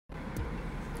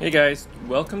Hey guys,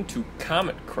 welcome to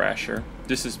Comet Crasher.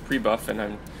 This is pre-buff and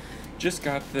I just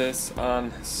got this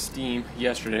on Steam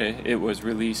yesterday. It was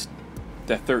released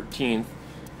the 13th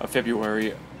of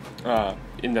February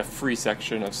in the free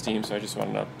section of Steam, so I just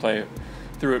wanted to play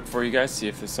through it for you guys, see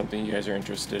if it's something you guys are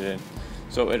interested in.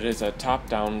 So it is a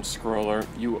top-down scroller.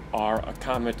 You are a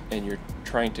comet and you're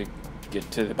trying to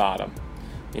get to the bottom.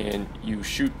 And you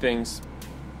shoot things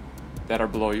that are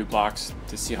below you, blocks,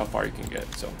 to see how far you can get.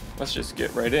 So let's just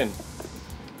get right in.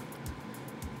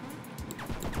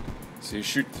 So you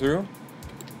shoot through,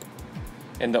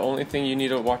 and the only thing you need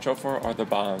to watch out for are the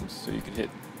bombs. So you can hit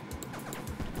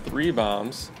 3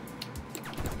 bombs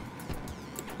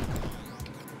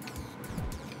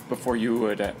before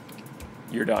you're done.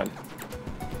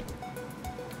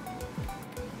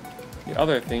 The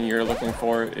other thing you're looking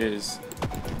for is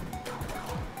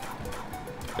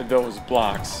those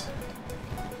blocks.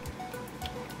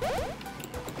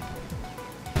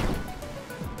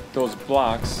 Those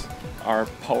blocks are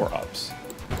power-ups.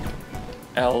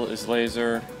 L is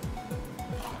laser,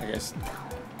 I guess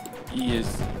E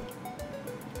is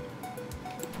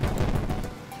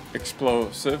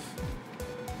explosive.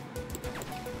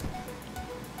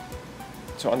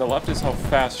 So on the left is how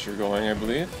fast you're going, I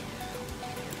believe.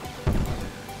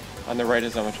 On the right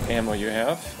is how much ammo you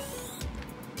have.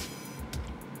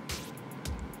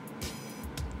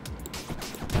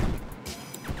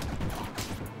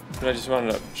 But I just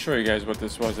wanted to show you guys what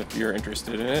this was if you're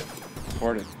interested in it,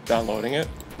 or downloading it.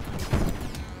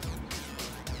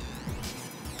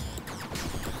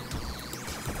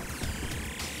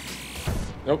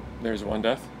 Nope, there's one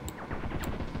death.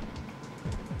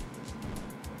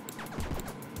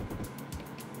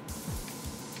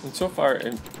 And so far,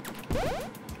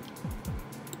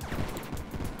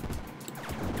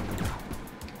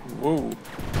 whoa,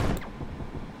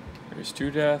 there's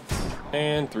 2 deaths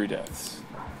and 3 deaths.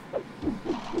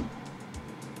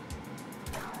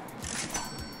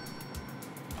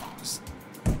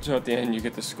 So at the end you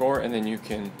get the score, and then you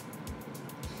can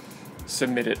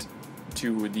submit it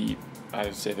to the, I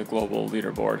would say, the global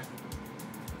leaderboard.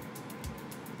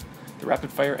 The rapid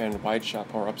fire and wide shot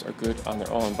power-ups are good on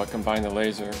their own, but combine the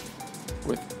laser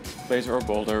with laser or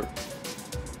boulder,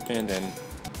 and then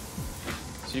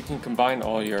so you can combine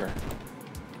all your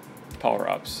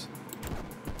power-ups.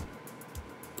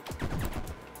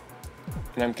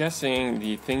 And I'm guessing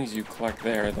the things you collect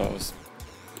there, those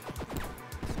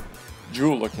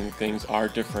jewel-looking things, are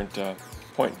different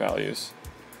point values.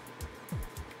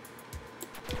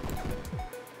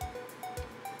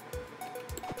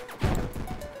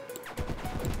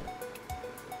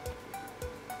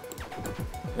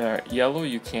 Alright, yellow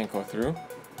you can't go through.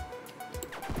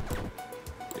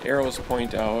 The arrows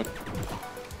point out.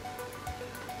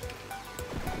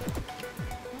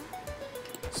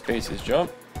 Space is jump.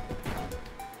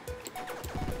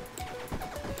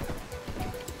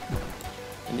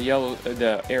 And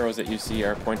the arrows that you see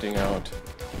are pointing out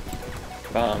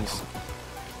bombs.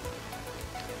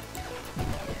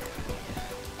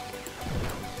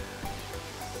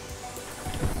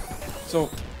 So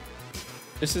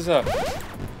this is a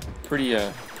pretty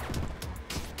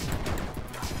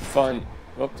fun.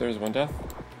 Oh, there's one death.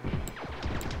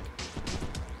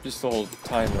 Just a little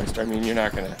time waster. I mean, you're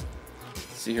not gonna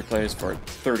see your plays for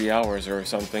 30 hours or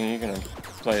something. You're gonna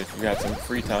play if you got some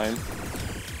free time.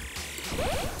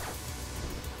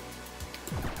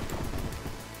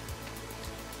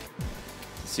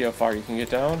 See how far you can get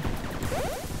down.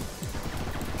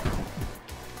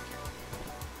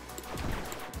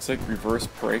 It's like reverse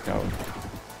breakout.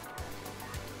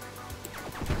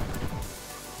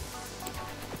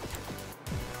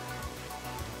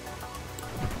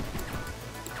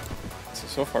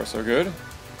 So far so good.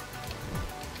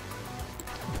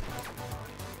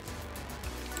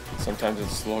 Sometimes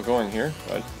it's slow going here,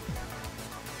 but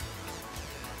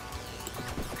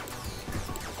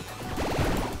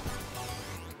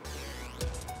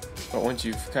once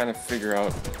you've kind of figure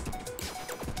out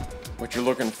what you're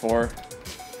looking for,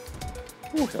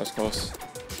 ooh, that was close.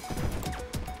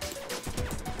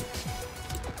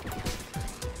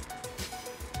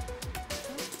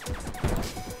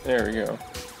 There we go.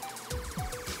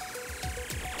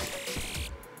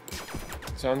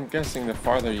 So I'm guessing the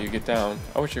farther you get down,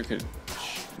 I wish I could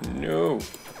know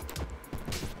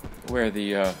where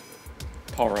the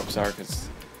power-ups are, because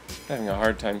I'm having a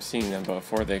hard time seeing them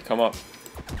before they come up.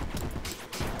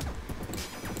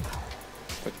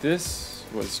 But this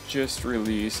was just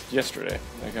released yesterday,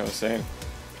 like I was saying.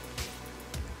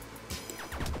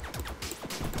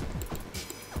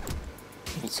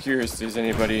 I'm curious, does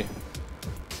anybody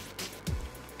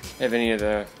have any of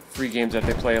the free games that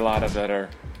they play a lot of that are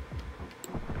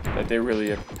that they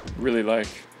really like.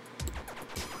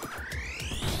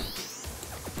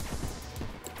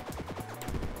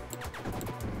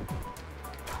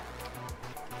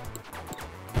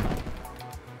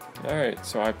 Alright,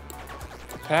 so I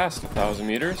passed 1,000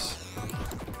 meters.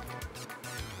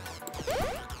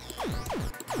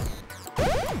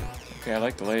 Okay, I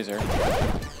like the laser.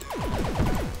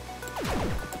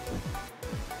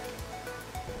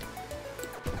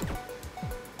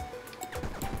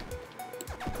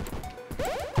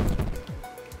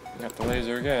 Got the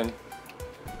laser again.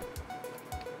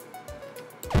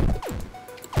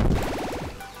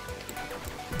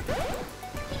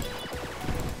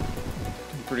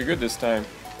 Pretty good this time.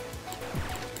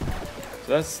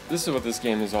 So this is what this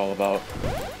game is all about.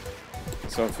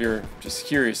 So if you're just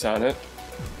curious on it,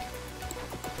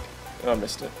 oh, I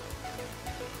missed it.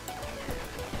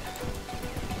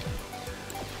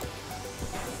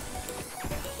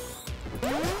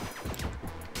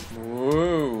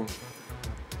 Whoa!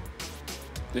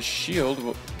 The shield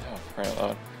will,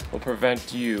 will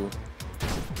prevent you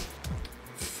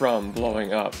from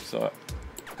blowing up. So.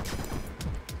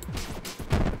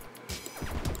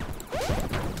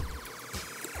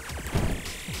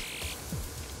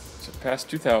 Past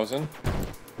 2,000.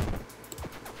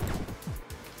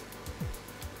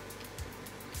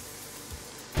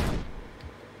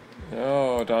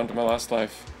 Oh, down to my last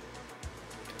life.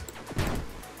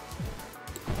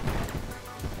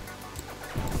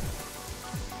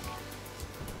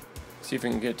 See if we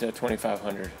can get to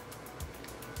 2,500.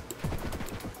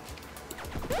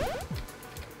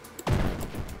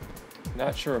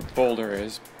 Not sure what boulder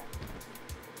is,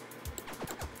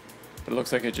 but it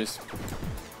looks like it just...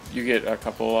 You get a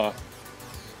couple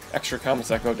extra comets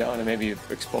that go down and maybe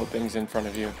explode things in front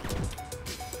of you.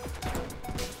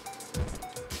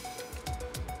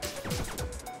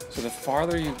 So the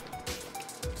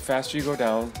faster you go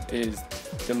down is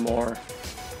the more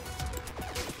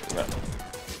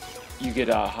you get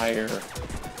a higher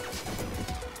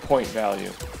point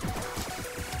value.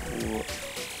 Ooh.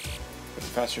 But the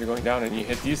faster you're going down and you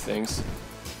hit these things,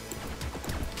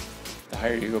 the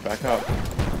higher you go back up.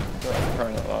 Oh,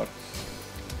 crying out loud.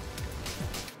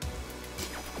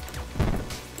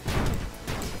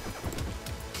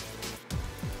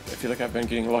 I feel like I've been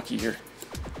getting lucky here.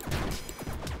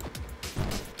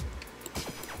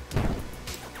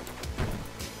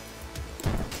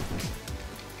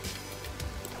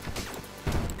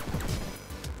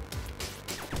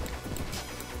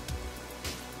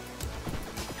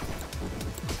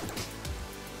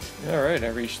 Alright, I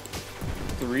reached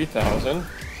 3,000.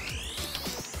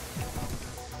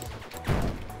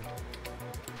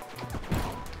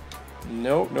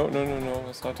 No,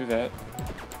 let's not do that.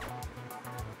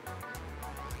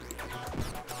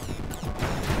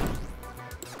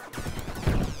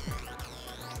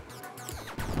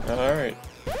 Alright.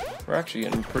 We're actually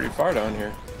getting pretty far down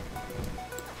here.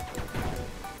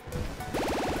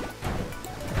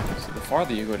 So the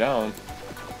farther you go down,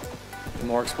 the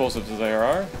more explosives there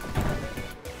are.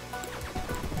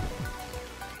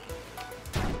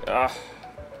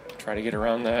 Try to get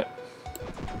around that.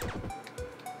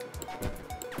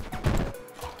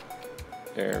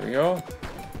 There we go.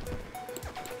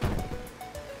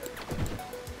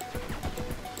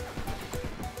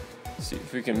 See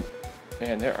if we can...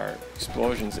 Man, there are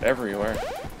explosions everywhere.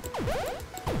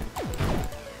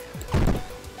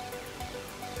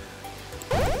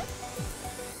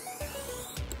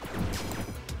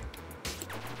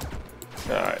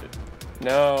 Alright.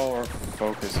 Now we're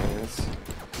focusing this.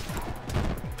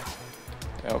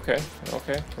 Okay,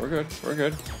 we're good.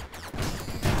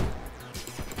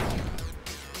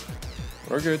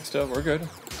 We're good still, we're good.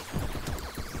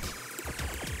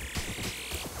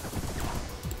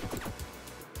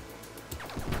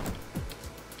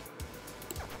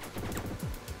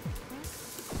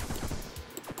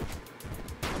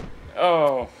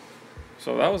 Oh,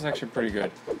 so that was actually pretty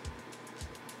good.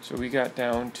 So we got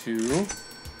down to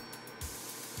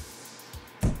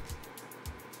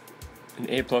an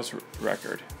A+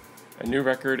 record. A new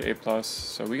record, A+,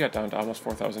 so we got down to almost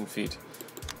 4,000 feet.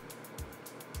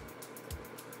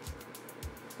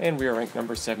 And we are ranked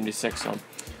number 76, so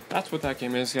that's what that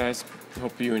game is, guys.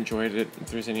 Hope you enjoyed it. If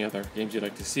there's any other games you'd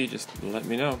like to see, just let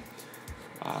me know.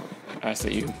 I ask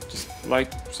that you just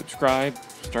like, subscribe,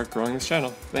 start growing this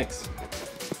channel. Thanks.